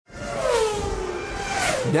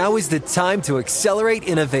Now is the time to accelerate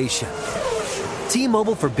innovation.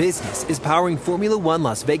 T-Mobile for Business is powering Formula One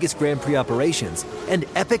Las Vegas Grand Prix operations and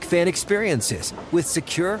epic fan experiences with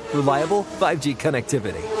secure, reliable 5G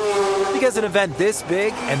connectivity. Because an event this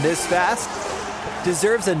big and this fast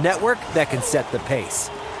deserves a network that can set the pace.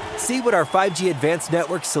 See what our 5G advanced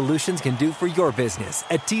network solutions can do for your business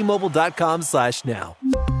at T-Mobile.com/now.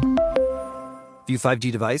 View 5G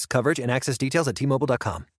device coverage and access details at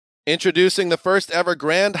T-Mobile.com. Introducing the first ever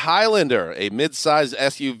Grand Highlander, a mid-sized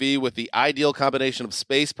SUV with the ideal combination of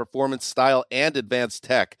space, performance, style, and advanced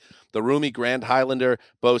tech. The roomy Grand Highlander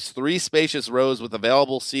boasts 3 spacious rows with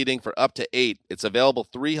available seating for up to 8. Its available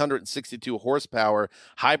 362 horsepower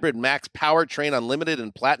hybrid max powertrain, unlimited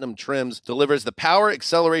and platinum trims, delivers the power,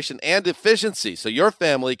 acceleration, and efficiency so your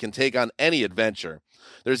family can take on any adventure.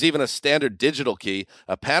 There's even a standard digital key,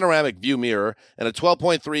 a panoramic view mirror, and a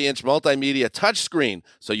 12.3-inch multimedia touchscreen,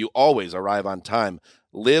 so you always arrive on time.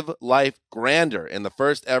 Live life grander in the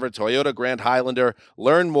first ever Toyota Grand Highlander.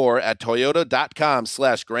 Learn more at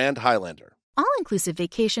toyota.com/Grand Highlander. All-inclusive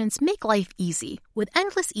vacations make life easy with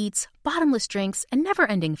endless eats, bottomless drinks, and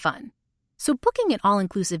never-ending fun. So booking an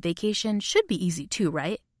all-inclusive vacation should be easy too,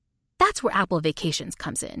 right? That's where Apple Vacations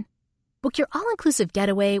comes in. Book your all-inclusive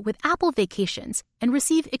getaway with Apple Vacations and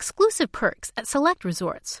receive exclusive perks at select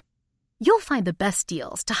resorts. You'll find the best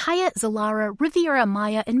deals to Hyatt Zilara Riviera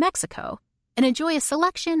Maya in Mexico and enjoy a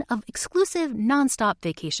selection of exclusive nonstop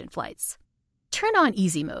vacation flights. Turn on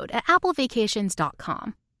easy mode at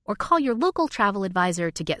applevacations.com or call your local travel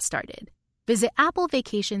advisor to get started. Visit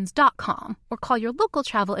applevacations.com or call your local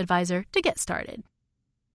travel advisor to get started.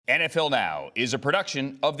 NFL Now is a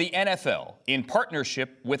production of the NFL in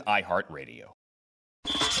partnership with iHeartRadio.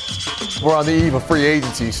 We're on the eve of free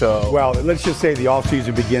agency, so... Well, let's just say the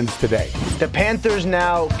offseason begins today. The Panthers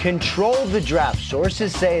now control the draft.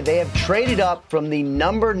 Sources say they have traded up from the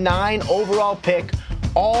number 9 overall pick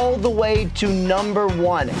all the way to number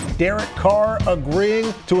 1. Derek Carr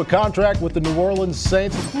agreeing to a contract with the New Orleans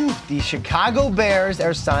Saints. The Chicago Bears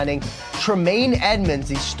are signing Tremaine Edmonds,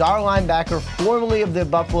 the star linebacker formerly of the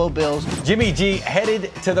Buffalo Bills. Jimmy G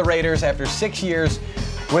headed to the Raiders after 6 years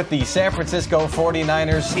with the San Francisco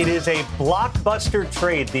 49ers. It is a blockbuster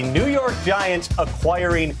trade. The New York Giants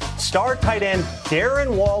acquiring star tight end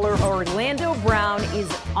Darren Waller. Orlando Brown is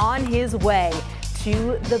on his way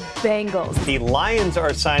to the Bengals. The Lions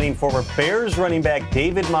are signing former Bears running back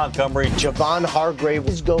David Montgomery. Javon Hargrave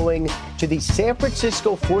is going to the San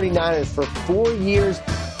Francisco 49ers for 4 years,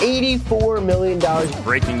 $84 million.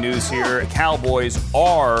 Breaking news here, Cowboys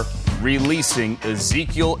are releasing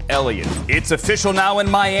Ezekiel Elliott. It's official now in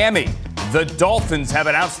Miami. The Dolphins have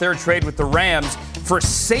announced their trade with the Rams for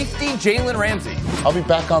safety Jalen Ramsey. I'll be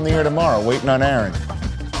back on the air tomorrow waiting on Aaron.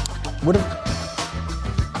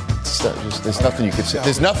 There's nothing you could say.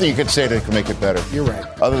 There's nothing you could say that could make it better. You're right.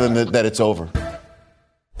 Other than that it's over.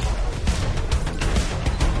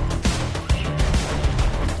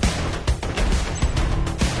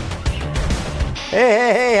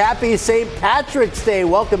 Hey, happy St. Patrick's Day.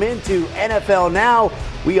 Welcome into NFL Now.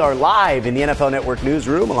 We are live in the NFL Network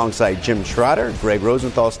newsroom alongside Jim Schroeder, Greg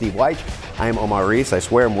Rosenthal, Steve Weich. I am Omar Reese. I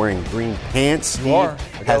swear I'm wearing green pants. Steve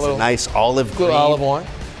has a nice olive green. Olive one.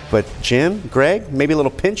 But Jim, Greg, maybe a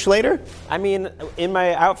little pinch later? I mean, in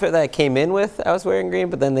my outfit that I came in with, I was wearing green,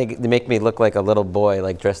 but then they make me look like a little boy,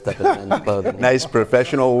 like dressed up in men's clothing. Nice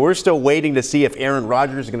professional. We're still waiting to see if Aaron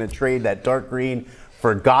Rodgers is going to trade that dark green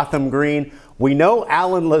for Gotham green. We know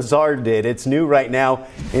Alan Lazard did. It's new right now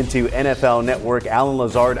into NFL Network. Alan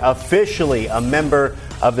Lazard, officially a member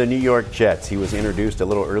of the New York Jets. He was introduced a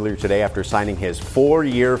little earlier today after signing his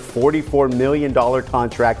 4-year, $44 million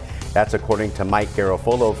contract. That's according to Mike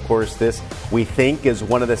Garafolo. Of course, this, we think, is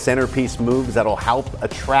one of the centerpiece moves that'll help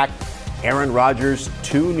attract Aaron Rodgers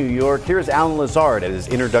to New York. Here's Alan Lazard at his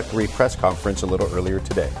introductory press conference a little earlier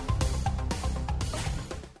today.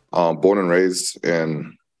 Born and raised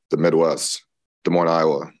in the Midwest, Des Moines,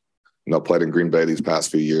 Iowa. Played in Green Bay these past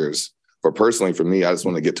few years. But personally, for me, I just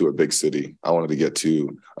want to get to a big city. I wanted to get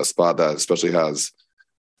to a spot that especially has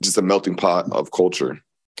just a melting pot of culture.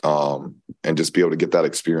 And just be able to get that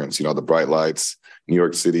experience, the bright lights. New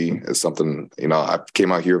York City is something, I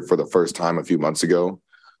came out here for the first time a few months ago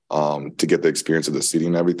to get the experience of the city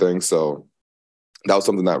and everything. So that was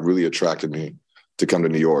something that really attracted me to come to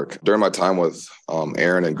New York. During my time with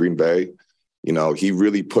Aaron in Green Bay, he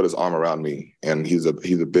really put his arm around me, and he's a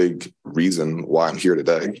big reason why I'm here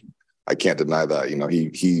today. I can't deny that.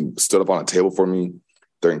 He stood up on a table for me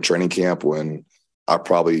during training camp when I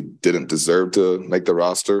probably didn't deserve to make the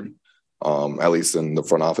roster, at least in the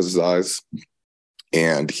front office's eyes.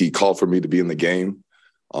 And he called for me to be in the game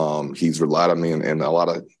He's relied on me in a lot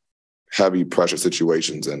of heavy pressure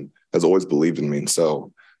situations and has always believed in me. And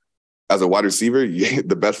so as a wide receiver,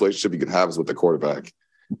 the best relationship you can have is with the quarterback.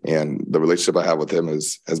 And the relationship I have with him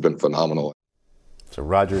has been phenomenal. So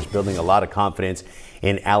Rodgers building a lot of confidence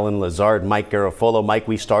in Allen Lazard. Mike Garafolo. Mike,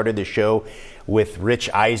 we started the show with Rich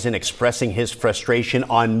Eisen expressing his frustration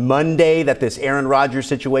on Monday that this Aaron Rodgers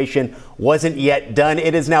situation wasn't yet done.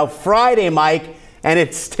 It is now Friday, Mike, and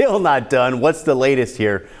it's still not done. What's the latest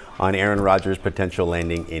here on Aaron Rodgers' potential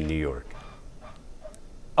landing in New York?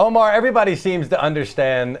 Omar, everybody seems to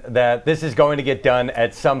understand that this is going to get done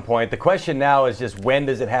at some point. The question now is just when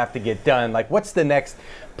does it have to get done? Like, what's the next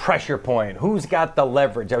pressure point? Who's got the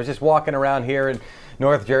leverage? I was just walking around here in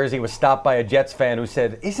North Jersey, was stopped by a Jets fan who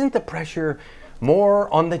said, isn't the pressure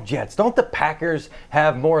more on the Jets? Don't the Packers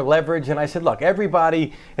have more leverage? And I said, look,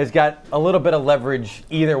 everybody has got a little bit of leverage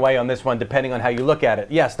either way on this one, depending on how you look at it.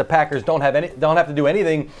 Yes, the Packers don't have to do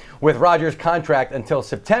anything with Rodgers' contract until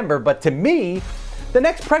September, but to me, the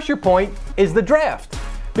next pressure point is the draft,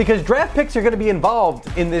 because draft picks are going to be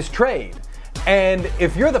involved in this trade. And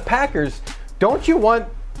if you're the Packers, don't you want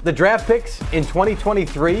the draft picks in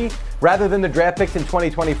 2023 rather than the draft picks in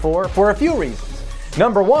 2024 for a few reasons?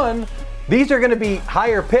 Number one, these are going to be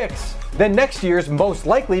higher picks than next year's most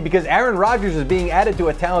likely because Aaron Rodgers is being added to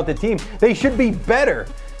a talented team. They should be better.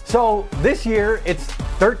 So this year, it's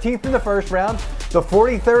 13th in the first round, the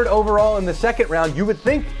 43rd overall in the second round. You would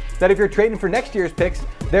think that if you're trading for next year's picks,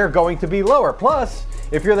 they're going to be lower. Plus,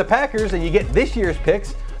 if you're the Packers and you get this year's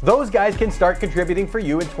picks, those guys can start contributing for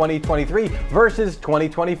you in 2023 versus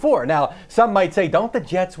 2024. Now, some might say, don't the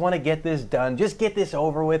Jets want to get this done? Just get this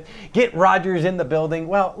over with. Get Rodgers in the building.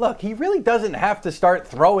 Well, look, he really doesn't have to start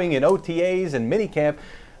throwing in OTAs and minicamp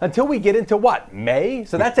until we get into what, May?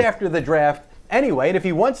 So that's after the draft. Anyway, and if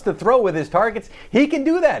he wants to throw with his targets, he can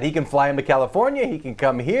do that. He can fly him to California. He can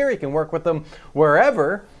come here. He can work with them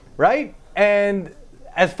wherever, right? And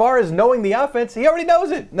as far as knowing the offense, he already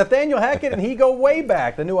knows it. Nathaniel Hackett and he go way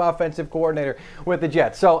back, the new offensive coordinator with the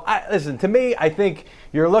Jets. So, listen, to me, I think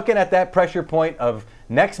you're looking at that pressure point of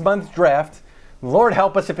next month's draft. Lord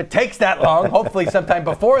help us if it takes that long, hopefully sometime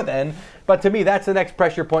before then. But to me, that's the next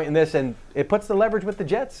pressure point in this, and it puts the leverage with the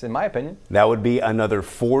Jets, in my opinion. That would be another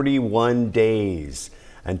 41 days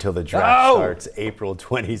until the draft starts April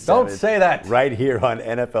 27th. Don't say that. Right here on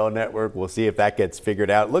NFL Network. We'll see if that gets figured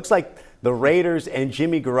out. Looks like the Raiders and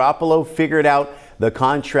Jimmy Garoppolo figured out the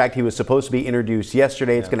contract. He was supposed to be introduced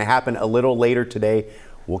yesterday. It's going to happen a little later today.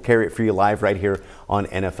 We'll carry it for you live right here on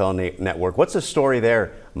NFL Network. What's the story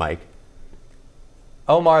there, Mike?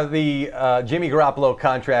 Omar, the Jimmy Garoppolo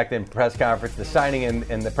contract and press conference, the signing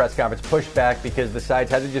and the press conference pushed back because the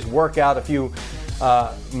sides had to just work out a few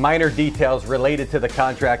minor details related to the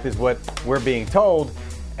contract is what we're being told.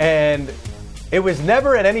 And it was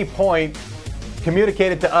never at any point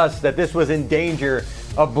communicated to us that this was in danger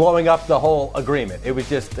of blowing up the whole agreement. It was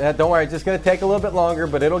just, don't worry, it's just going to take a little bit longer,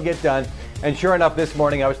 but it'll get done. And sure enough, this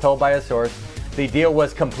morning I was told by a source the deal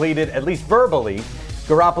was completed, at least verbally.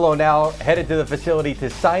 Garoppolo now headed to the facility to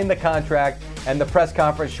sign the contract and the press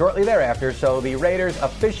conference shortly thereafter. So the Raiders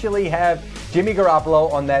officially have Jimmy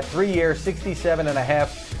Garoppolo on that 3-year,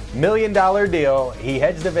 $67.5 million deal. He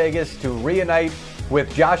heads to Vegas to reunite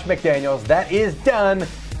with Josh McDaniels. That is done.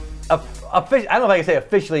 I don't know if I can say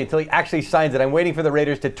officially until he actually signs it. I'm waiting for the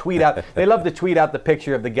Raiders to tweet out. They love to tweet out the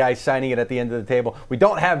picture of the guy signing it at the end of the table. We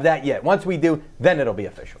don't have that yet. Once we do, then it'll be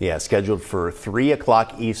official. Yeah, scheduled for 3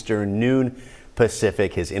 o'clock Eastern, noon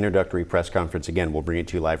Pacific. His introductory press conference, again, we'll bring it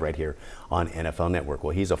to you live right here on NFL Network.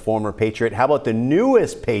 Well, he's a former Patriot. How about the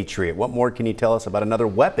newest Patriot? What more can you tell us about another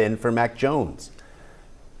weapon for Mac Jones?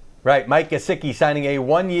 Right, Mike Gesicki signing a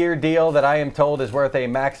 1-year deal that I am told is worth a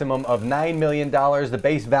maximum of $9 million. The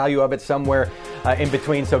base value of it somewhere in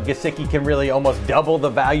between. So Gesicki can really almost double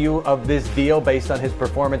the value of this deal based on his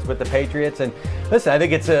performance with the Patriots. And listen, I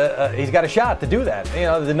think it's he's got a shot to do that. You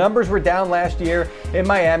know, the numbers were down last year in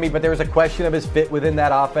Miami, but there was a question of his fit within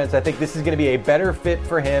that offense. I think this is going to be a better fit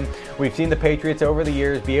for him. We've seen the Patriots over the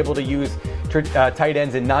years be able to use tight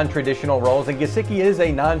ends in non-traditional roles, and Gesicki is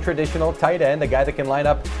a non-traditional tight end, a guy that can line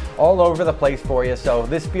up all over the place for you. So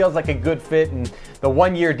this feels like a good fit, and the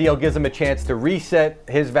 1-year deal gives him a chance to reset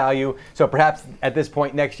his value. So perhaps at this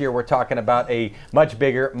point next year, we're talking about a much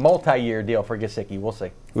bigger multi-year deal for Gesicki. We'll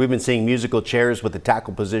see. We've been seeing musical chairs with the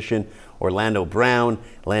tackle position. Orlando Brown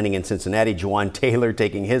landing in Cincinnati. Juwan Taylor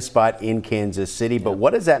taking his spot in Kansas City. But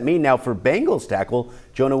what does that mean now for Bengals tackle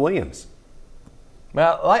Jonah Williams?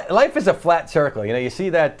 Well, life is a flat circle. You see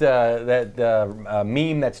that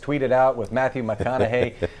meme that's tweeted out with Matthew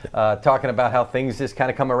McConaughey talking about how things just kind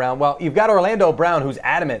of come around. Well, you've got Orlando Brown, who's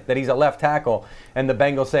adamant that he's a left tackle, and the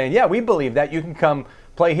Bengals saying, yeah, we believe that. You can come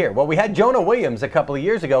play here. Well, we had Jonah Williams a couple of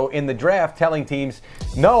years ago in the draft telling teams,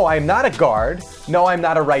 no, I'm not a guard. No, I'm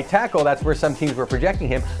not a right tackle. That's where some teams were projecting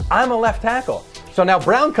him. I'm a left tackle. So now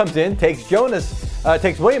Brown comes in, takes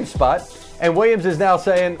Williams' spot, and Williams is now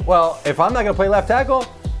saying, well, if I'm not going to play left tackle,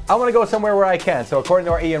 I want to go somewhere where I can. So according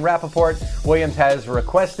to our Ian Rappaport, Williams has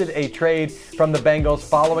requested a trade from the Bengals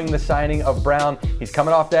following the signing of Brown. He's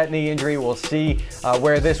coming off that knee injury. We'll see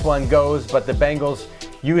where this one goes. But the Bengals,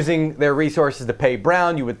 using their resources to pay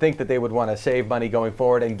Brown, you would think that they would want to save money going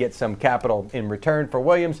forward and get some capital in return for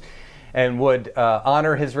Williams and would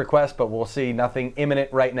honor his request. But we'll see. Nothing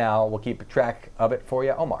imminent right now. We'll keep track of it for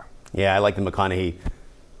you. Omar. Yeah, I like the McConaughey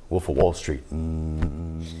Wolf of Wall Street.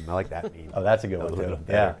 I like that meme. Oh, that's a good one too.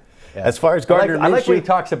 Yeah. As far as Gardner Minshew, I like when he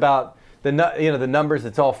talks about the numbers.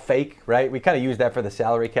 It's all fake, right? We kind of use that for the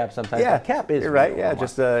salary cap sometimes. Yeah, the cap is you're right. Yeah,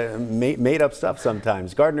 just made up stuff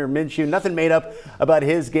sometimes. Gardner Minshew, nothing made up about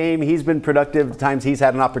his game. He's been productive. Times he's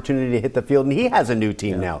had an opportunity to hit the field, and he has a new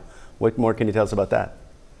team now. What more can you tell us about that?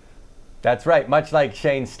 That's right. Much like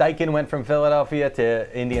Shane Steichen went from Philadelphia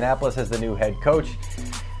to Indianapolis as the new head coach.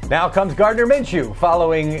 Now comes Gardner Minshew,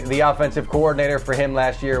 following the offensive coordinator for him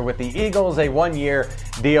last year with the Eagles, a one-year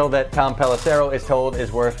deal that Tom Pelissero is told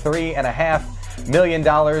is worth $3.5 million.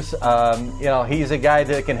 He's a guy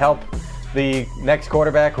that can help the next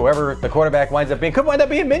quarterback, whoever the quarterback winds up being. Could wind up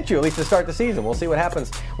being Minshew, at least to start the season. We'll see what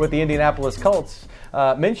happens with the Indianapolis Colts.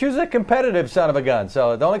 Minshew's a competitive son of a gun,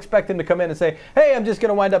 so don't expect him to come in and say, hey, I'm just going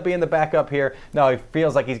to wind up being the backup here. No, he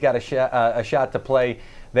feels like he's got a shot to play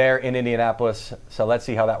there in Indianapolis, so let's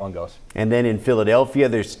see how that one goes. And then in Philadelphia,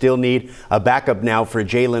 they still need a backup now for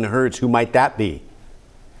Jalen Hurts. Who might that be?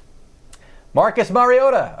 Marcus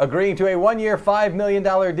Mariota agreeing to a one-year, $5 million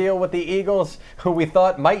deal with the Eagles, who we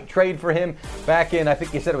thought might trade for him back in, I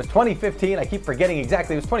think you said it was 2015. I keep forgetting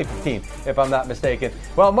exactly. It was 2015, if I'm not mistaken.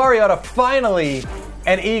 Well, Mariota finally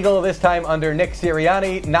an Eagle, this time under Nick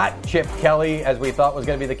Sirianni, not Chip Kelly, as we thought was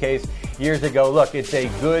going to be the case years ago. Look, it's a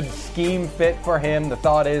good scheme fit for him. The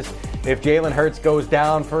thought is, if Jalen Hurts goes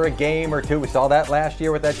down for a game or two, we saw that last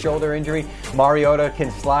year with that shoulder injury, Mariota can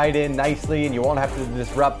slide in nicely and you won't have to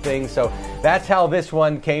disrupt things. So that's how this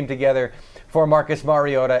one came together for Marcus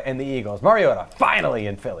Mariota and the Eagles. Mariota finally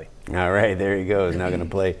in Philly. All right, there he goes. Now going to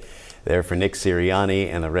play there for Nick Sirianni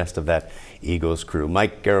and the rest of that Eagles crew.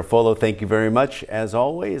 Mike Garafolo, thank you very much as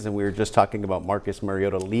always. And we were just talking about Marcus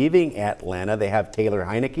Mariota leaving Atlanta. They have Taylor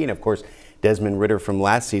Heineke and, of course, Desmond Ridder from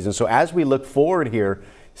last season. So as we look forward here,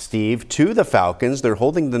 Steve, to the Falcons, they're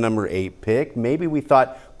holding the number 8 pick. Maybe we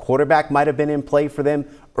thought quarterback might have been in play for them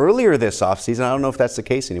earlier this offseason. I don't know if that's the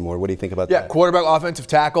case anymore. What do you think about that? Yeah, quarterback, offensive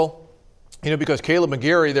tackle. Because Caleb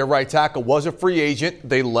McGarry, their right tackle, was a free agent.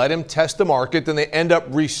 They let him test the market. Then they end up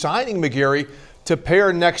re-signing McGarry to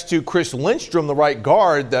pair next to Chris Lindstrom, the right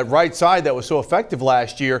guard, that right side that was so effective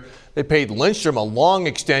last year. They paid Lindstrom a long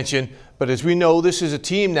extension. But as we know, this is a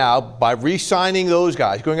team now, by re-signing those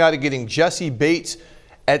guys, going out and getting Jesse Bates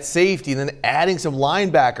at safety, and then adding some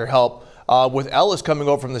linebacker help with Ellis coming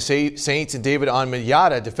over from the Saints and David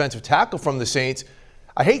Onyemata, defensive tackle from the Saints.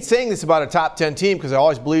 I hate saying this about a top 10 team because I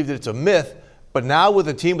always believe that it's a myth, but now with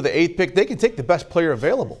a team with the 8th pick, they can take the best player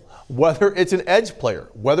available, whether it's an edge player,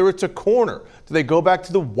 whether it's a corner. Do they go back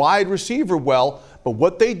to the wide receiver? Well, but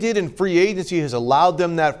what they did in free agency has allowed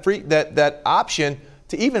them that option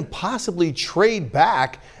to even possibly trade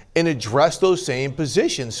back and address those same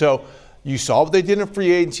positions. So you saw what they did in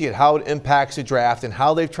free agency and how it impacts the draft and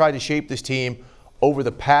how they've tried to shape this team over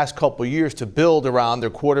the past couple of years to build around their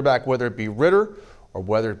quarterback, whether it be Ridder or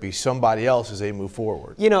whether it be somebody else as they move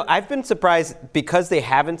forward. I've been surprised because they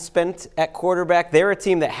haven't spent at quarterback. They're a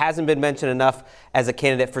team that hasn't been mentioned enough as a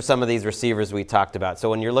candidate for some of these receivers we talked about. So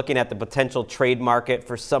when you're looking at the potential trade market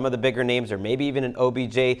for some of the bigger names or maybe even an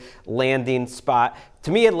OBJ landing spot,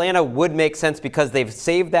 to me, Atlanta would make sense because they've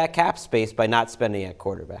saved that cap space by not spending at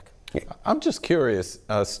quarterback. I'm just curious,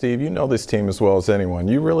 Steve, you know this team as well as anyone.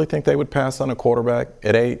 You really think they would pass on a quarterback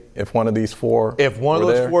at 8 if one of these four If one of were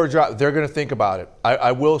those there? four drop, they're going to think about it.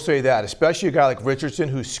 I will say that, especially a guy like Richardson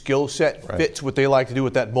whose skill set fits what they like to do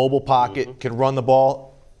with that mobile pocket, can run the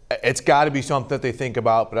ball. It's got to be something that they think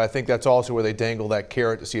about, but I think that's also where they dangle that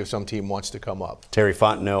carrot to see if some team wants to come up. Terry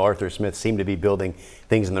Fontenot, Arthur Smith seem to be building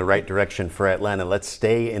things in the right direction for Atlanta. Let's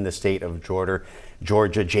stay in the state of Georgia.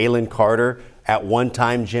 Jalen Carter, at one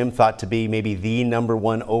time, Jim, thought to be maybe the number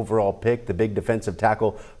 1 overall pick. The big defensive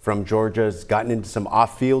tackle from Georgia has gotten into some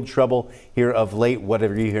off-field trouble here of late. What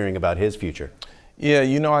are you hearing about his future?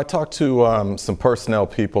 Yeah, I talked to some personnel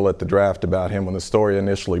people at the draft about him when the story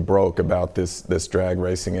initially broke about this drag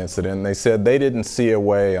racing incident. And they said they didn't see a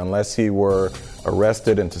way, unless he were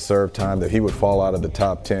arrested and to serve time, that he would fall out of the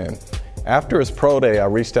top 10. After his pro day, I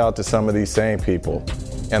reached out to some of these same people,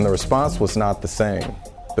 and the response was not the same.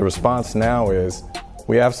 The response now is,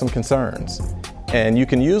 we have some concerns. And you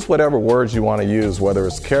can use whatever words you want to use, whether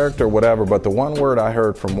it's character or whatever, but the one word I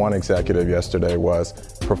heard from one executive yesterday was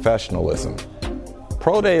professionalism.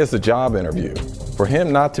 Pro day is a job interview. For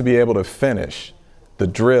him not to be able to finish the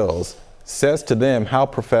drills says to them, how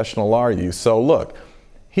professional are you? So look,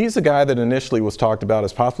 he's a guy that initially was talked about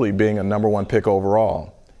as possibly being a number 1 pick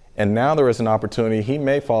overall. And now there is an opportunity, he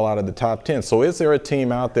may fall out of the top 10. So is there a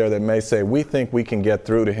team out there that may say, we think we can get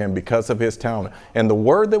through to him because of his talent? And the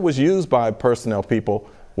word that was used by personnel people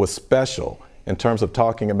was special in terms of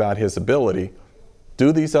talking about his ability.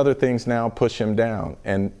 Do these other things now push him down?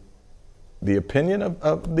 And the opinion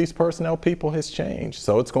of these personnel people has changed.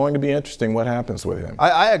 So it's going to be interesting what happens with him.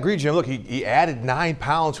 I agree, Jim. Look, he added 9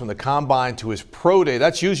 pounds from the combine to his pro day.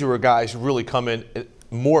 That's usually where guys really come in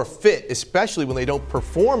more fit, especially when they don't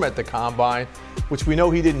perform at the combine, which we know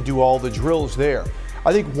he didn't do all the drills there.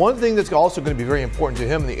 I think one thing that's also going to be very important to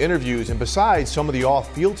him in the interviews, and besides some of the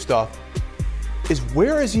off-field stuff, is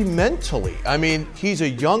where is he mentally? I mean, he's a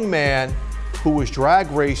young man who was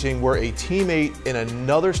drag racing where a teammate and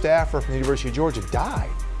another staffer from the University of Georgia died.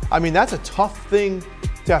 I mean, that's a tough thing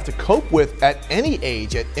to have to cope with at any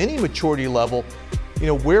age, at any maturity level.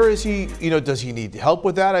 Where is he? Does he need help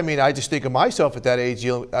with that? I mean, I just think of myself at that age.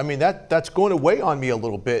 I mean, that's going to weigh on me a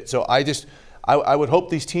little bit. So I would hope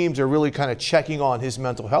these teams are really kind of checking on his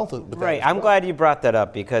mental health. With right. I'm glad you brought that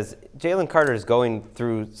up because Jalen Carter is going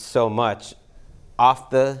through so much off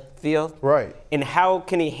the field. Right. And how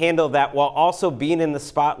can he handle that while also being in the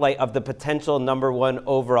spotlight of the potential number 1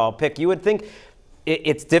 overall pick? You would think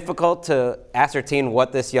it's difficult to ascertain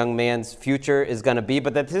what this young man's future is going to be,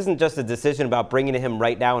 but that isn't just a decision about bringing him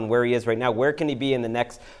right now and where he is right now. Where can he be in the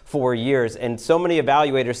next 4 years? And so many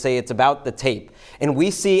evaluators say it's about the tape. And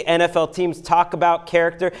we see NFL teams talk about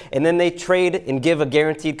character, and then they trade and give a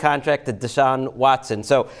guaranteed contract to Deshaun Watson.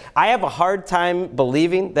 So I have a hard time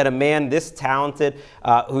believing that a man this talented,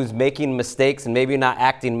 who's making mistakes and maybe not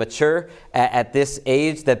acting mature at this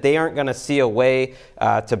age, that they aren't going to see a way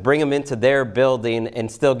to bring him into their building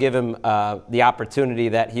and still give him the opportunity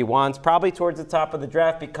that he wants, probably towards the top of the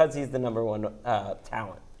draft because he's the number 1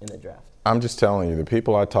 talent in the draft. I'm just telling you, the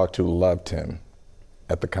people I talked to loved him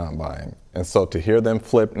at the combine. And so to hear them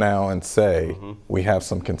flip now and say, we have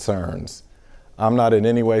some concerns, I'm not in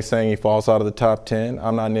any way saying he falls out of the top 10.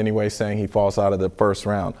 I'm not in any way saying he falls out of the first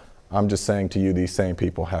round. I'm just saying to you, these same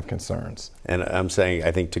people have concerns. And I'm saying,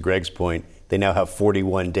 I think to Greg's point, they now have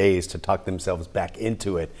 41 days to talk themselves back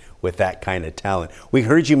into it with that kind of talent. We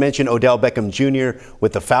heard you mention Odell Beckham Jr.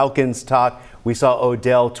 with the Falcons talk. We saw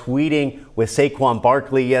Odell tweeting with Saquon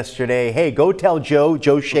Barkley yesterday. Hey, go tell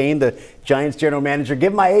Joe Shane, the Giants general manager,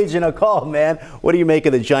 give my agent a call, man. What do you make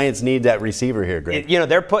of the Giants need that receiver here, Greg?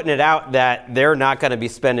 They're putting it out that they're not going to be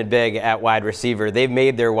spending big at wide receiver. They've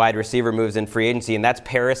made their wide receiver moves in free agency, and that's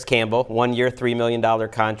Paris Campbell, 1 year, $3 million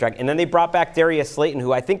contract. And then they brought back Darius Slayton,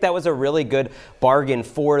 who I think that was a really good bargain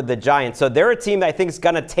for the Giants. So they're a team that I think is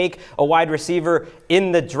going to take a wide receiver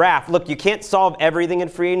in the draft. Look, you can't solve everything in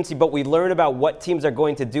free agency, but we learn about what teams are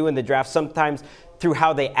going to do in the draft sometimes through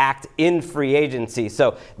how they act in free agency.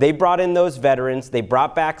 So they brought in those veterans. They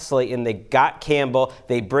brought back Slayton. They got Campbell.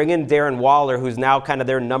 They bring in Darren Waller, who's now kind of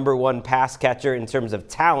their number 1 pass catcher in terms of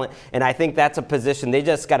talent. And I think that's a position they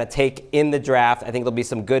just got to take in the draft. I think there'll be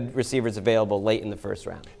some good receivers available late in the first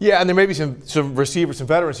round. Yeah, and there may be some receivers, some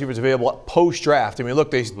veteran receivers available post-draft. I mean,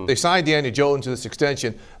 look, they signed Daniel Jones to this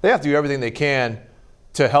extension. They have to do everything they can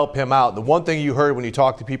to help him out. The one thing you heard when you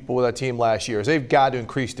talked to people with that team last year is they've got to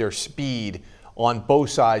increase their speed on both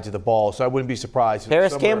sides of the ball, so I wouldn't be surprised.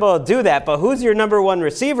 Paris Campbell will do that, but who's your number 1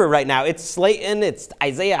 receiver right now? It's Slayton, it's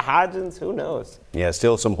Isaiah Hodgins, who knows? Yeah,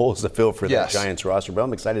 still some holes to fill for the Giants roster, but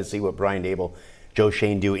I'm excited to see what Brian Daboll, Joe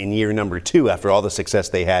Shane do in year number 2 after all the success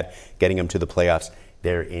they had getting them to the playoffs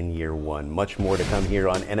there in year 1. Much more to come here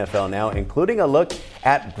on NFL Now, including a look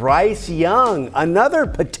at Bryce Young, another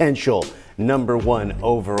potential number 1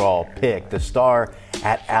 overall pick. The star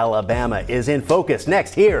at Alabama is in focus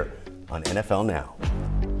next here on NFL Now.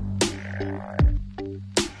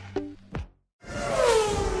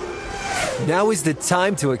 Now is the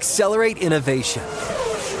time to accelerate innovation.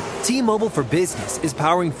 T-Mobile for Business is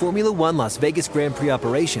powering Formula One Las Vegas Grand Prix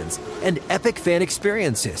operations and epic fan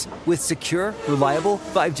experiences with secure, reliable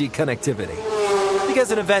 5G connectivity.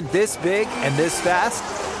 Because an event this big and this fast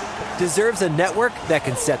deserves a network that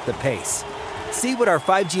can set the pace. See what our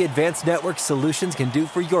 5G advanced network solutions can do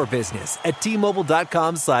for your business at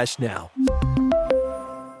T-Mobile.com/now.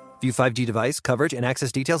 View 5G device coverage and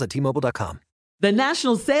access details at T-Mobile.com. The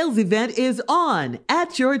national sales event is on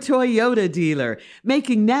at your Toyota dealer,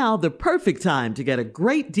 making now the perfect time to get a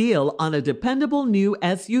great deal on a dependable new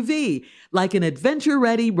SUV, like an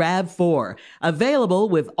adventure-ready RAV4. Available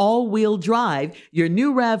with all-wheel drive, your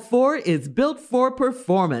new RAV4 is built for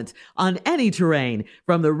performance on any terrain,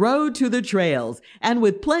 from the road to the trails, and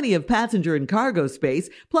with plenty of passenger and cargo space,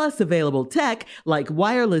 plus available tech like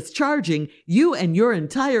wireless charging, you and your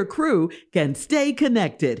entire crew can stay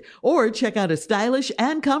connected. Or check out a stylish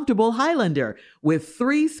and comfortable Highlander with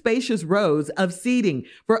 3 spacious rows of seating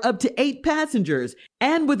for up to 8 passengers.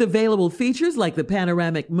 And with available features like the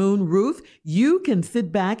panoramic moon roof, you can sit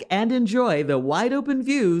back and enjoy the wide open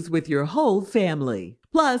views with your whole family.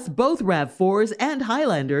 Plus, both RAV4s and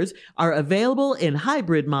Highlanders are available in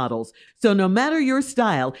hybrid models. So no matter your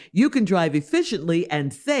style, you can drive efficiently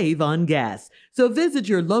and save on gas. So visit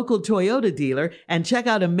your local Toyota dealer and check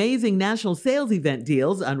out amazing national sales event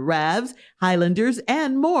deals on RAVs, Highlanders,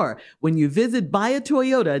 and more when you visit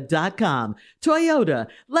buyatoyota.com. Toyota,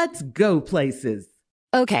 let's go places.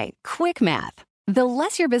 Okay, quick math. The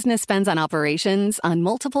less your business spends on operations, on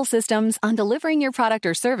multiple systems, on delivering your product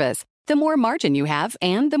or service, the more margin you have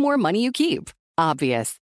and the more money you keep.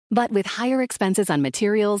 Obvious. But with higher expenses on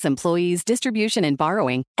materials, employees, distribution, and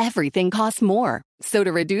borrowing, everything costs more. So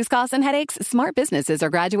to reduce costs and headaches, smart businesses are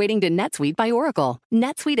graduating to NetSuite by Oracle.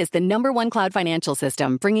 NetSuite is the #1 cloud financial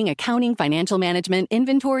system, bringing accounting, financial management,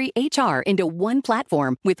 inventory, HR into one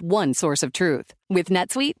platform with one source of truth. With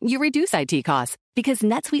NetSuite, you reduce IT costs because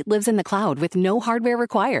NetSuite lives in the cloud with no hardware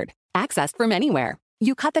required, accessed from anywhere.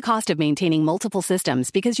 You cut the cost of maintaining multiple systems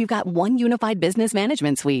because you've got one unified business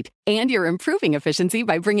management suite. And you're improving efficiency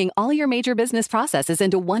by bringing all your major business processes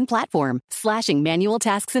into one platform, slashing manual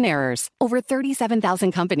tasks and errors. Over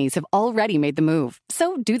 37,000 companies have already made the move.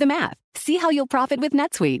 So do the math. See how you'll profit with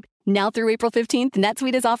NetSuite. Now through April 15th,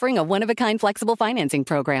 NetSuite is offering a one-of-a-kind flexible financing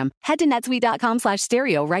program. Head to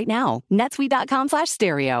netsuite.com/stereo right now.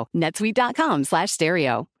 netsuite.com/stereo.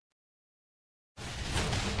 netsuite.com/stereo.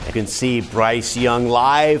 You can see Bryce Young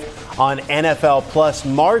live on NFL Plus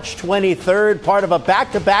March 23rd, part of a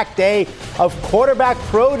back-to-back day of quarterback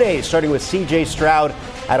pro days, starting with C.J. Stroud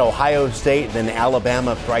at Ohio State, then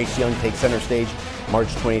Alabama. Bryce Young takes center stage March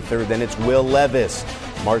 23rd. Then it's Will Levis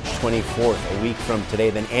March 24th, a week from today.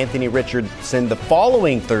 Then Anthony Richardson the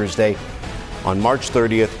following Thursday on March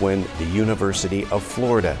 30th, when the University of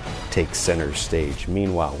Florida takes center stage.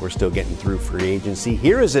 Meanwhile, we're still getting through free agency.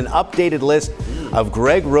 Here is an updated list of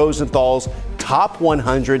Greg Rosenthal's top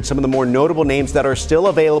 100, some of the more notable names that are still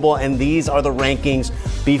available, and these are the rankings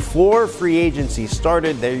before free agency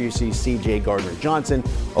started. There you see C.J. Gardner-Johnson,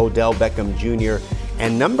 Odell Beckham Jr.,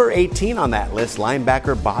 and number 18 on that list,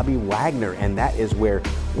 linebacker Bobby Wagner. And that is where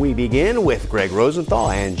we begin with Greg Rosenthal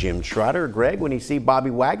and Jim Trotter. Greg, when you see Bobby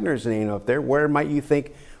Wagner's name up there, where might you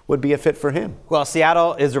think would be a fit for him? Well,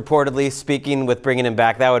 Seattle is reportedly speaking with bringing him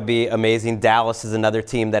back. That would be amazing. Dallas is another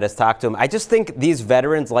team that has talked to him. I just think these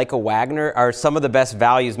veterans like a Wagner are some of the best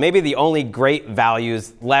values, maybe the only great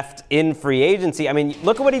values left in free agency. I mean,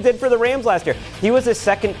 look at what he did for the Rams last year. He was a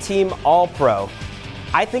second-team All-Pro.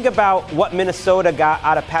 I think about what Minnesota got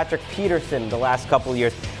out of Patrick Peterson the last couple of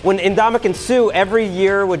years. When Ndamukong Suh every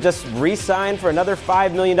year would just re-sign for another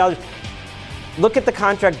 $5 million. Look at the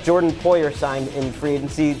contract Jordan Poyer signed in free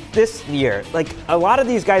agency this year. Like, a lot of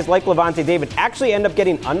these guys, like Levante David, actually end up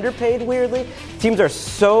getting underpaid, weirdly. Teams are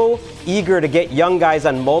so eager to get young guys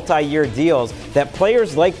on multi-year deals that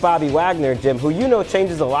players like Bobby Wagner, Jim, who you know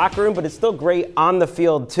changes the locker room, but it's still great on the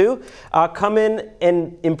field too, come in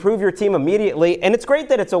and improve your team immediately. And it's great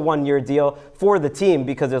that it's a one-year deal for the team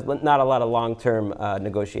because there's not a lot of long-term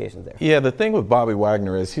negotiations there. Yeah, the thing with Bobby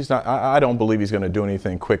Wagner is he's not. I don't believe he's going to do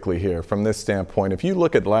anything quickly here from this standpoint. If you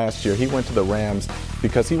look at last year, he went to the Rams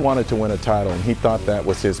because he wanted to win a title and he thought that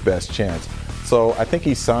was his best chance. So I think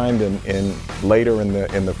he signed in later in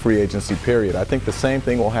the free agency period. I think the same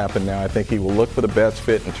thing will happen now. I think he will look for the best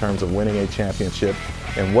fit in terms of winning a championship.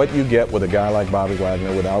 And what you get with a guy like Bobby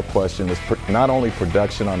Wagner, without question, is not only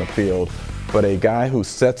production on the field, but a guy who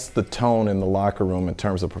sets the tone in the locker room in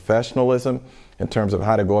terms of professionalism, in terms of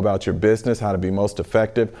how to go about your business, how to be most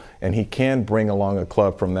effective, and he can bring along a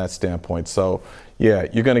club from that standpoint. So, yeah,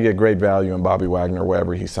 you're going to get great value in Bobby Wagner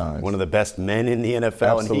wherever he signs. One of the best men in the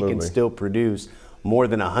NFL, Absolutely. And he can still produce more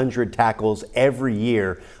than 100 tackles every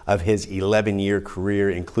year of his 11-year career,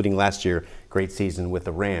 including last year, great season with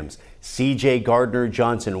the Rams. C.J.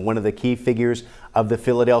 Gardner-Johnson, one of the key figures of the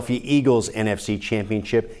Philadelphia Eagles NFC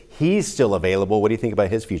Championship. He's still available. What do you think about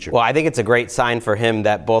his future? Well, I think it's a great sign for him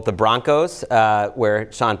that both the Broncos,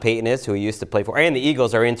 where Sean Payton is, who he used to play for, and the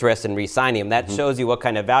Eagles are interested in re-signing him. That shows you what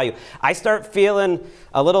kind of value. I start feeling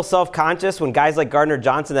a little self-conscious when guys like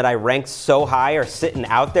Gardner-Johnson that I ranked so high are sitting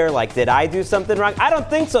out there like, did I do something wrong? I don't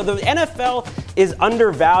think so. The NFL is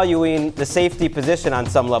undervaluing the safety position on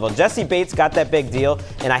some level. Jesse Bates got that big deal,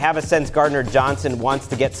 and I have a sense Gardner-Johnson wants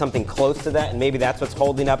to get something close to that, and maybe that's what's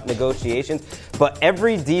holding up negotiations. But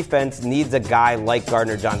every defense needs a guy like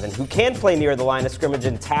Gardner-Johnson who can play near the line of scrimmage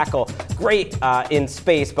and tackle great in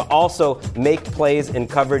space, but also make plays in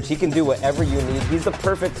coverage. He can do whatever you need. He's the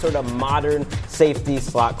perfect sort of modern safety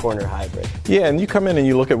slot corner hybrid. Yeah, and you come in and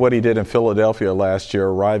you look at what he did in Philadelphia last year,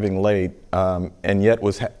 arriving late, and yet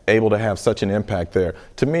was able to have such an impact there.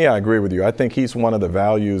 To me, I agree with you. I think he's one of the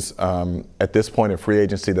values at this point in free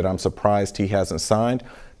agency that I'm surprised he hasn't signed.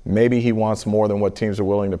 Maybe he wants more than what teams are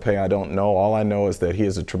willing to pay. I don't know. All I know is that he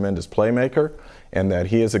is a tremendous playmaker and that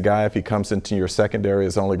he is a guy, if he comes into your secondary,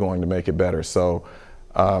 is only going to make it better. So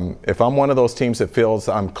if I'm one of those teams that feels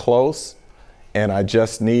I'm close and I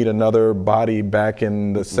just need another body back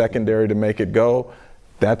in the secondary to make it go,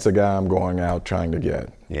 that's a guy I'm going out trying to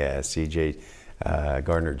get. Yeah, C.J.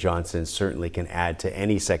 Gardner-Johnson certainly can add to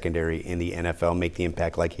any secondary in the NFL, make the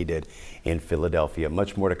impact like he did in Philadelphia.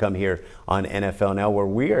 Much more to come here on NFL Now, where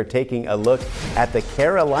we are taking a look at the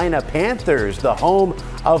Carolina Panthers, the home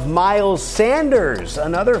of Miles Sanders,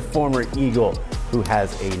 another former Eagle who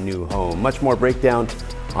has a new home. Much more breakdown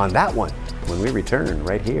on that one when we return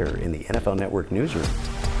right here in the NFL Network newsroom.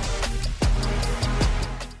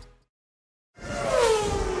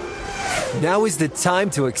 Now is the time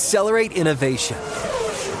to accelerate innovation.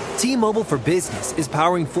 T-Mobile for Business is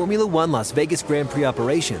powering Formula One Las Vegas Grand Prix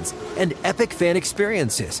operations and epic fan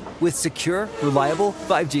experiences with secure, reliable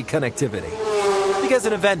 5G connectivity. Because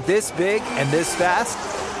an event this big and this fast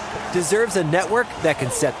deserves a network that can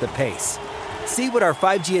set the pace. See what our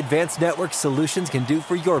 5G advanced network solutions can do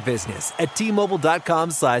for your business at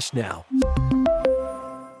T-Mobile.com/now.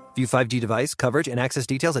 View 5G device coverage and access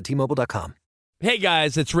details at T-Mobile.com. Hey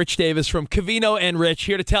guys, it's Rich Davis from Covino and Rich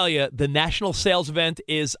here to tell you the national sales event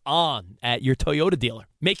is on at your Toyota dealer,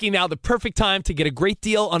 making now the perfect time to get a great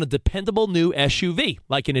deal on a dependable new SUV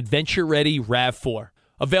like an adventure-ready RAV4.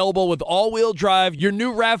 Available with all-wheel drive, your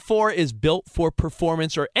new RAV4 is built for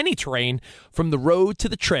performance or any terrain from the road to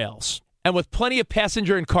the trails. And with plenty of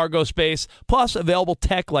passenger and cargo space, plus available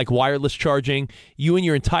tech like wireless charging, you and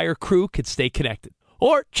your entire crew could stay connected.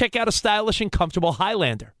 Or check out a stylish and comfortable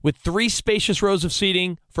Highlander with 3 spacious rows of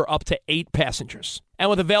seating for up to 8 passengers. And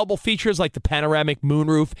with available features like the panoramic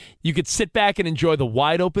moonroof, you could sit back and enjoy the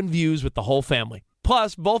wide-open views with the whole family.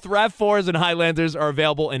 Plus, both RAV4s and Highlanders are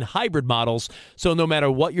available in hybrid models, so no matter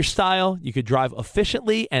what your style, you could drive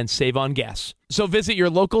efficiently and save on gas. So visit your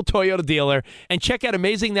local Toyota dealer and check out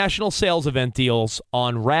amazing national sales event deals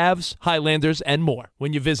on RAVs, Highlanders, and more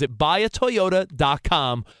when you visit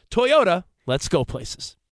buyatoyota.com. Toyota, let's go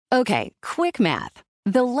places. Okay, quick math.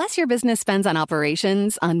 The less your business spends on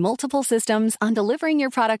operations, on multiple systems, on delivering your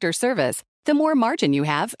product or service, the more margin you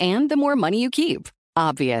have and the more money you keep.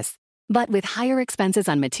 Obvious. But with higher expenses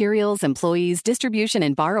on materials, employees, distribution,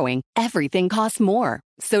 and borrowing, everything costs more.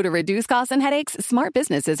 So to reduce costs and headaches, smart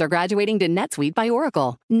businesses are graduating to NetSuite by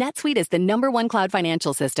Oracle. NetSuite is the #1 cloud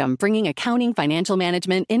financial system, bringing accounting, financial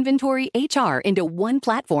management, inventory, HR into one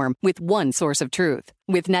platform with one source of truth.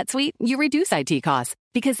 With NetSuite, you reduce IT costs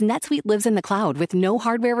because NetSuite lives in the cloud with no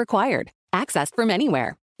hardware required, accessed from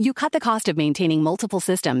anywhere. You cut the cost of maintaining multiple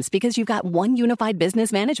systems because you've got one unified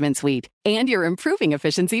business management suite. And you're improving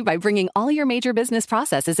efficiency by bringing all your major business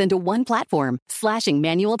processes into one platform, slashing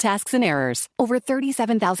manual tasks and errors. Over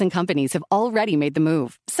 37,000 companies have already made the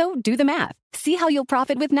move. So do the math. See how you'll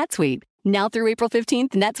profit with NetSuite. Now through April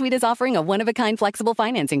 15th, NetSuite is offering a one-of-a-kind flexible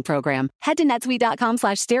financing program. Head to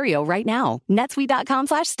netsuite.com/stereo right now.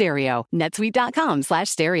 netsuite.com/stereo.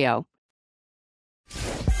 netsuite.com/stereo.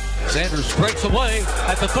 Sanders breaks away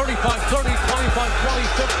at the 35, 30, 25, 20,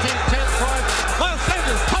 15, 10, 5. Miles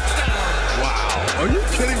Sanders, touchdown! Wow. Are you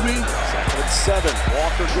kidding me? 2nd and 7.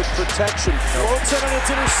 Walker good protection. Floats it and it's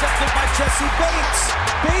intercepted by Jesse Bates.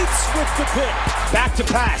 Bates with the pick. Back to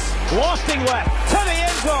pass. Lofting left. To the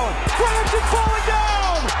end zone. Grabs it falling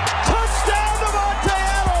down. Touchdown, Devontae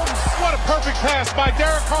Adams. What a perfect pass by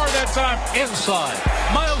Derek Carr that time. Inside.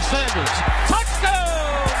 Miles Sanders. Touchdown!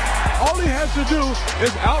 All he has to do is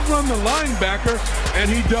outrun the linebacker, and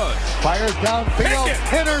he does. Fires downfield,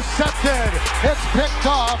 intercepted. It's picked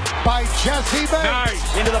off by Jesse Bates.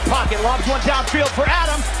 Nice. Into the pocket, lobs one downfield for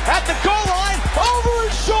Adams. At the goal line, over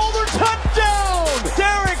his shoulder, touchdown!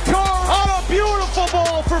 Derek Carr on a beautiful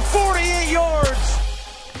ball for 48 yards.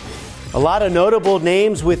 A lot of notable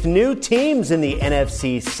names with new teams in the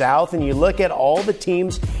NFC South, and you look at all the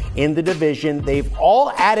teams in the division, they've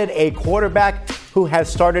all added a quarterback who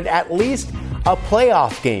has started at least a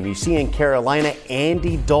playoff game. You see in Carolina,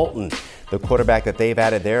 Andy Dalton, the quarterback that they've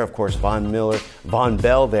added there. Of course, Von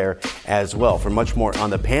Bell there as well. For much more on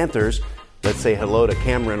the Panthers, let's say hello to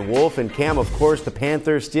Cameron Wolf. And Cam, of course, the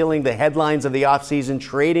Panthers stealing the headlines of the offseason,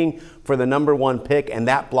 trading for the number 1 pick and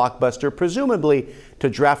that blockbuster, presumably to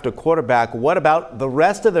draft a quarterback. What about the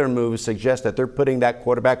rest of their moves suggest that they're putting that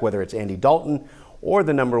quarterback, whether it's Andy Dalton or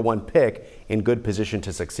the number 1 pick, in good position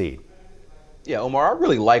to succeed? Yeah, Omar, I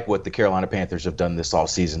really like what the Carolina Panthers have done this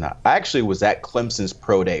offseason. I actually was at Clemson's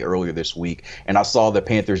Pro Day earlier this week, and I saw the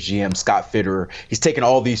Panthers GM, Scott Fitterer. He's taking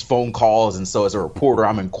all these phone calls, and so as a reporter,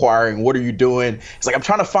 I'm inquiring, what are you doing? It's like, I'm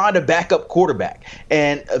trying to find a backup quarterback.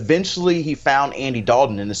 And eventually he found Andy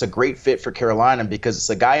Dalton, and it's a great fit for Carolina because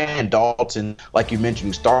it's a guy in Dalton, like you mentioned,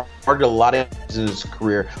 who started a lot in his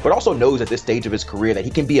career, but also knows at this stage of his career that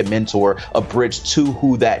he can be a mentor, a bridge to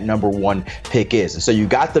who that number 1 pick is. And so you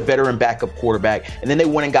got the veteran backup quarterback, and then they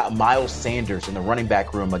went and got Miles Sanders in the running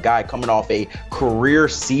back room, a guy coming off a career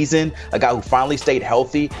season, a guy who finally stayed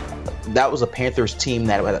healthy. That was a Panthers team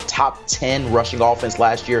that had a top 10 rushing offense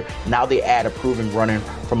last year. Now they add a proven running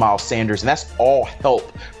for Miles Sanders, and that's all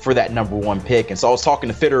help for that number 1 pick. And so I was talking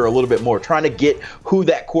to Fitterer a little bit more, trying to get who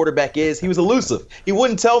that quarterback is. He was elusive. He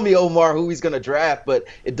wouldn't tell me, Omar, who he's going to draft, but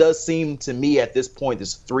it does seem to me at this point,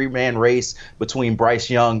 this 3-man race between Bryce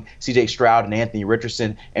Young, CJ Stroud, and Anthony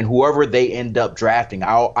Richardson, and whoever they end up drafting.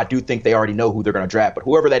 I do think they already know who they're going to draft, but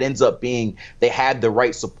whoever that ends up being, they had the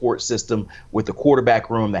right support system with the quarterback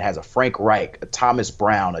room that has a Frank Reich, a Thomas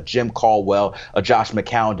Brown, a Jim Caldwell, a Josh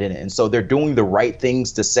McCown in it. And so they're doing the right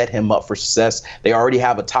things to set him up for success. They already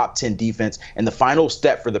have a top 10 defense. And the final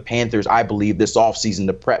step for the Panthers, I believe, this offseason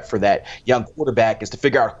to prep for that young quarterback is to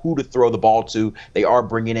figure out who to throw the ball to. They are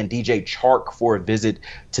bringing in DJ Chark for a visit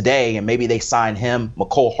today, and maybe they sign him.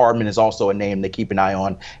 McCole Hardman is also a name they keep an eye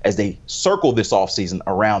on as they circle this offseason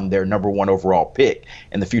around their number 1 overall pick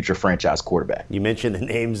and the future franchise quarterback. You mentioned the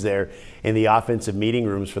names there in the offensive meeting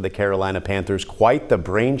rooms for the Carolina Panthers. Quite the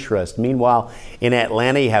brain trust. Meanwhile, in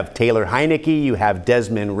Atlanta, you have Taylor Heineke, you have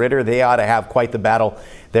Desmond Ridder. They ought to have quite the battle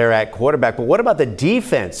there at quarterback. But what about the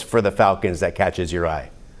defense for the Falcons that catches your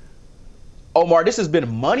eye? Omar, this has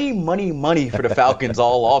been money for the Falcons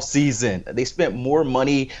all off season. They spent more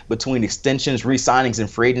money between extensions, re-signings,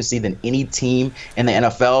 and free agency than any team in the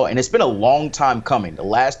NFL, and it's been a long time coming. The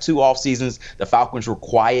last 2 off seasons, the Falcons were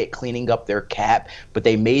quiet, cleaning up their cap, but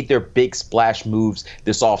they made their big splash moves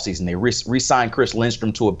this offseason. They re-signed Chris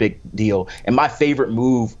Lindstrom to a big deal, and my favorite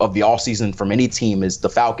move of the offseason from any team is the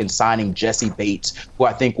Falcons signing Jesse Bates, who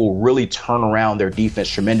I think will really turn around their defense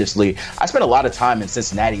tremendously. I spent a lot of time in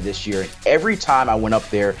Cincinnati this year, and every time I went up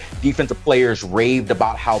there, defensive players raved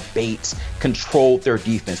about how Bates controlled their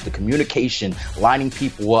defense, the communication, lining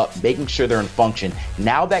people up, making sure they're in function.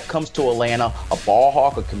 Now that comes to Atlanta, a ball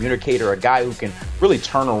hawk, a communicator, a guy who can really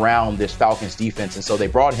turn around this Falcons defense. And so they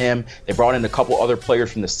brought him, they brought in a couple other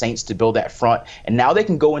players from the Saints to build that front. And now they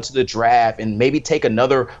can go into the draft and maybe take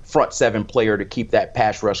another front 7 player to keep that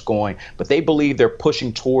pass rush going. But they believe they're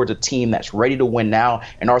pushing towards a team that's ready to win now.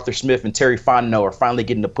 And Arthur Smith and Terry Fontenot are finally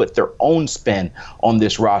getting to put their own spin on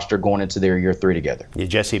this roster going into their year 3 together. Yeah,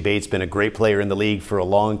 Jesse Bates been a great player in the league for a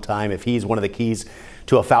long time. If he's one of the keys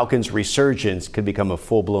to a Falcons resurgence, could become a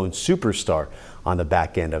full-blown superstar on the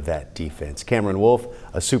back end of that defense. Cameron Wolf,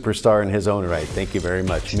 a superstar in his own right. Thank you very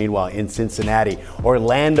much. Meanwhile, in Cincinnati,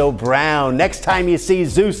 Orlando Brown. Next time you see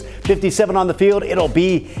Zeus 57 on the field, it'll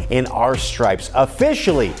be in our stripes.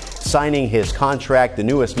 Officially signing his contract, the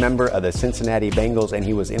newest member of the Cincinnati Bengals, and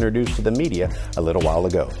he was introduced to the media a little while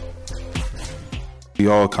ago. We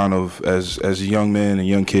all kind of, as young men and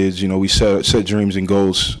young kids, you know, we set dreams and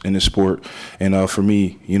goals in this sport. And for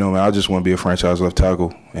me, you know, I just want to be a franchise left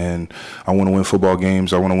tackle. And I want to win football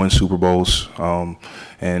games. I want to win Super Bowls.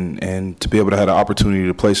 And to be able to have the opportunity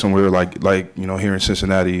to play somewhere like you know, here in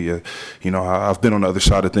Cincinnati, you know, I've been on the other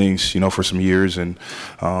side of things, you know, for some years. And,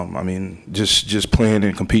 I mean, just playing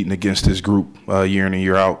and competing against this group year in and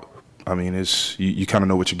year out, I mean, it's you kind of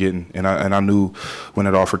know what you're getting, and I knew when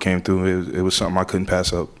that offer came through, it was something I couldn't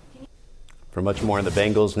pass up. For much more on the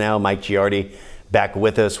Bengals now, Mike Giardi back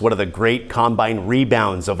with us. One of the great combine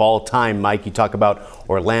rebounds of all time, Mike. You talk about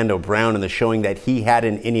Orlando Brown and the showing that he had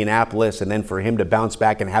in Indianapolis, and then for him to bounce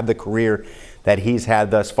back and have the career that he's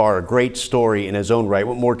had thus far. A great story in his own right.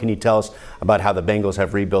 What more can you tell us about how the Bengals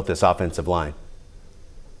have rebuilt this offensive line?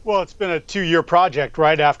 Well, it's been a 2-year project,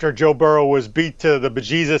 right? After Joe Burrow was beat to the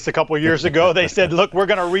bejesus a couple of years ago, they said, look, we're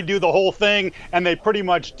going to redo the whole thing. And they pretty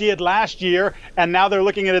much did last year. And now they're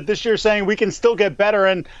looking at it this year saying we can still get better.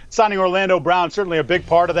 And signing Orlando Brown, certainly a big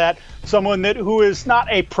part of that. Someone who is not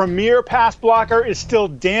a premier pass blocker, is still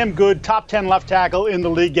damn good, top 10 left tackle in the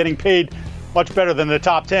league, getting paid much better than the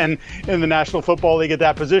top 10 in the National Football League at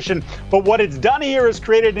that position. But what it's done here is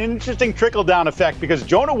created an interesting trickle-down effect, because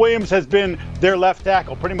Jonah Williams has been their left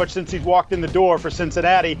tackle pretty much since he's walked in the door for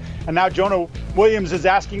Cincinnati. And now Jonah Williams is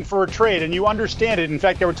asking for a trade, and you understand it. In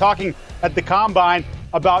fact, they were talking at the Combine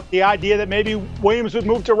about the idea that maybe Williams would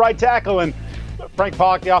move to right tackle. And Frank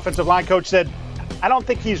Pollock, the offensive line coach, said, I don't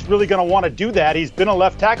think he's really going to want to do that. He's been a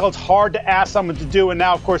left tackle. It's hard to ask someone to do. And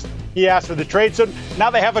now, of course, he asked for the trade. So now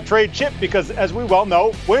they have a trade chip, because, as we well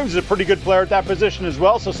know, Williams is a pretty good player at that position as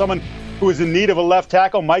well. So someone who is in need of a left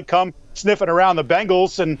tackle might come sniffing around the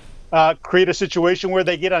Bengals and create a situation where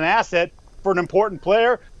they get an asset for an important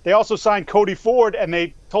player. They also signed Cody Ford, and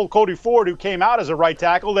they told Cody Ford, who came out as a right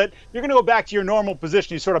tackle, that you're going to go back to your normal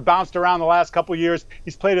position. He's sort of bounced around the last couple of years.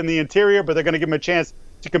 He's played in the interior, but they're going to give him a chance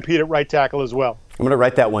to compete at right tackle as well. I'm going to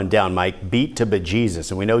write that one down, Mike. Beat to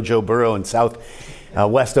bejesus. And we know Joe Burrow in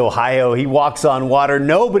West Ohio, he walks on water.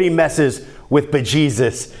 Nobody messes with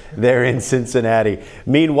bejesus there in Cincinnati.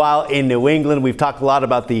 Meanwhile, in New England, we've talked a lot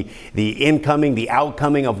about the incoming, the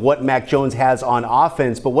outcoming of what Mac Jones has on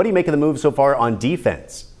offense. But what do you make of the move so far on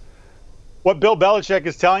defense? What Bill Belichick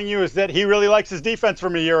is telling you is that he really likes his defense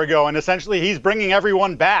from a year ago, and essentially he's bringing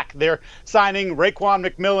everyone back. They're signing Raekwon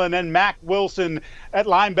McMillan and Mac Wilson at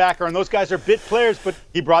linebacker, and those guys are bit players, but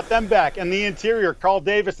he brought them back. And the interior, Carl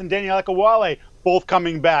Davis and Daniel Akawale, both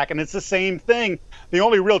coming back, and it's the same thing. The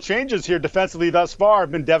only real changes here defensively thus far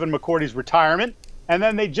have been Devin McCourty's retirement, and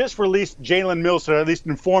then they just released Jalen Mills, or at least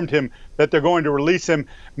informed him that they're going to release him.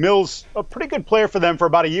 Mills, a pretty good player for them for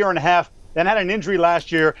about a year and a half, then had an injury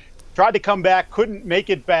last year. Tried to come back, couldn't make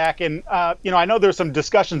it back. And, I know there's some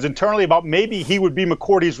discussions internally about maybe he would be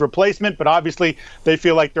McCourty's replacement, but obviously they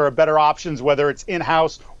feel like there are better options, whether it's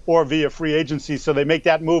in-house or via free agency. So they make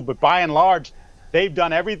that move. But by and large, they've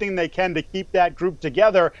done everything they can to keep that group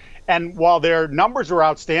together. And while their numbers are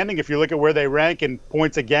outstanding, if you look at where they rank in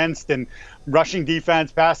points against and rushing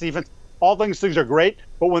defense, pass defense, all things are great.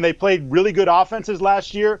 But when they played really good offenses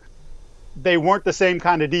last year, they weren't the same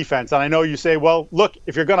kind of defense. And I know you say, well, look,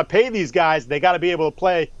 if you're going to pay these guys, they got to be able to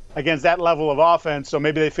play against that level of offense. So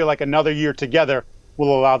maybe they feel like another year together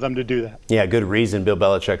will allow them to do that. Yeah, good reason Bill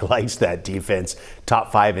Belichick likes that defense.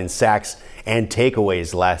 Top 5 in sacks and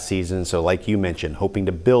takeaways last season. So like you mentioned, hoping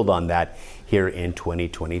to build on that here in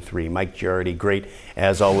 2023. Mike Giardi, great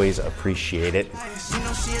as always. Appreciate it.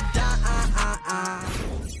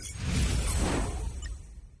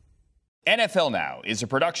 NFL Now is a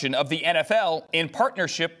production of the NFL in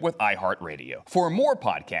partnership with iHeartRadio. For more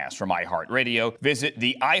podcasts from iHeartRadio, visit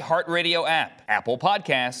the iHeartRadio app, Apple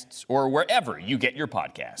Podcasts, or wherever you get your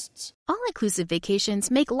podcasts. All-inclusive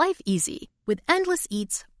vacations make life easy with endless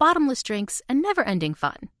eats, bottomless drinks, and never-ending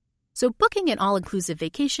fun. So booking an all-inclusive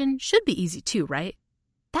vacation should be easy too, right?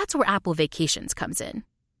 That's where Apple Vacations comes in.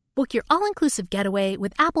 Book your all-inclusive getaway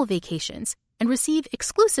with Apple Vacations and receive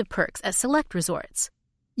exclusive perks at select resorts.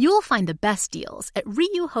 You'll find the best deals at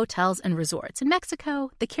Riu Hotels and Resorts in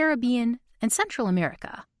Mexico, the Caribbean, and Central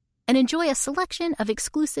America. And enjoy a selection of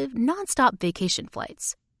exclusive nonstop vacation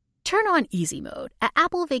flights. Turn on easy mode at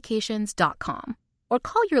applevacations.com or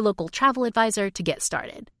call your local travel advisor to get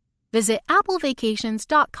started. Visit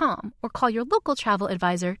applevacations.com or call your local travel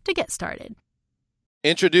advisor to get started.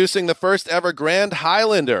 Introducing the first ever Grand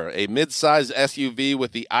Highlander, a mid-size SUV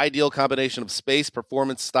with the ideal combination of space,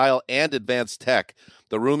 performance, style, and advanced tech.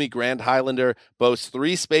 The roomy Grand Highlander boasts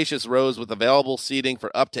 3 spacious rows with available seating for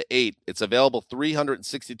up to 8. Its available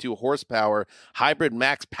 362 horsepower hybrid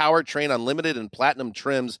max powertrain unlimited and platinum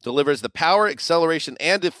trims delivers the power, acceleration,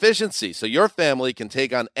 and efficiency so your family can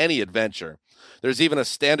take on any adventure. There's even a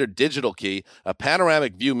standard digital key, a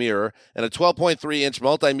panoramic view mirror, and a 12.3-inch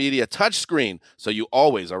multimedia touchscreen, so you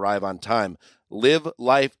always arrive on time. Live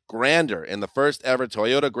life grander in the first ever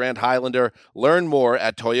Toyota Grand Highlander. Learn more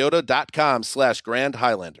at toyota.com/Grand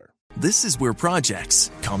Highlander. This is where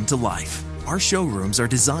projects come to life. Our showrooms are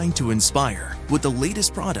designed to inspire with the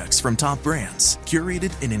latest products from top brands,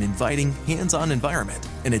 curated in an inviting, hands-on environment,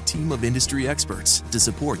 and a team of industry experts to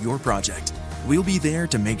support your project. We'll be there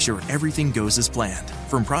to make sure everything goes as planned,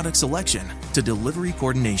 from product selection to delivery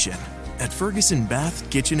coordination. At Ferguson Bath,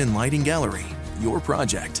 Kitchen and Lighting Gallery, your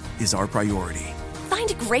project is our priority.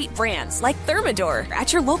 Find great brands like Thermador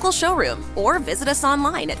at your local showroom or visit us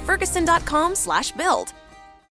online at ferguson.com/build.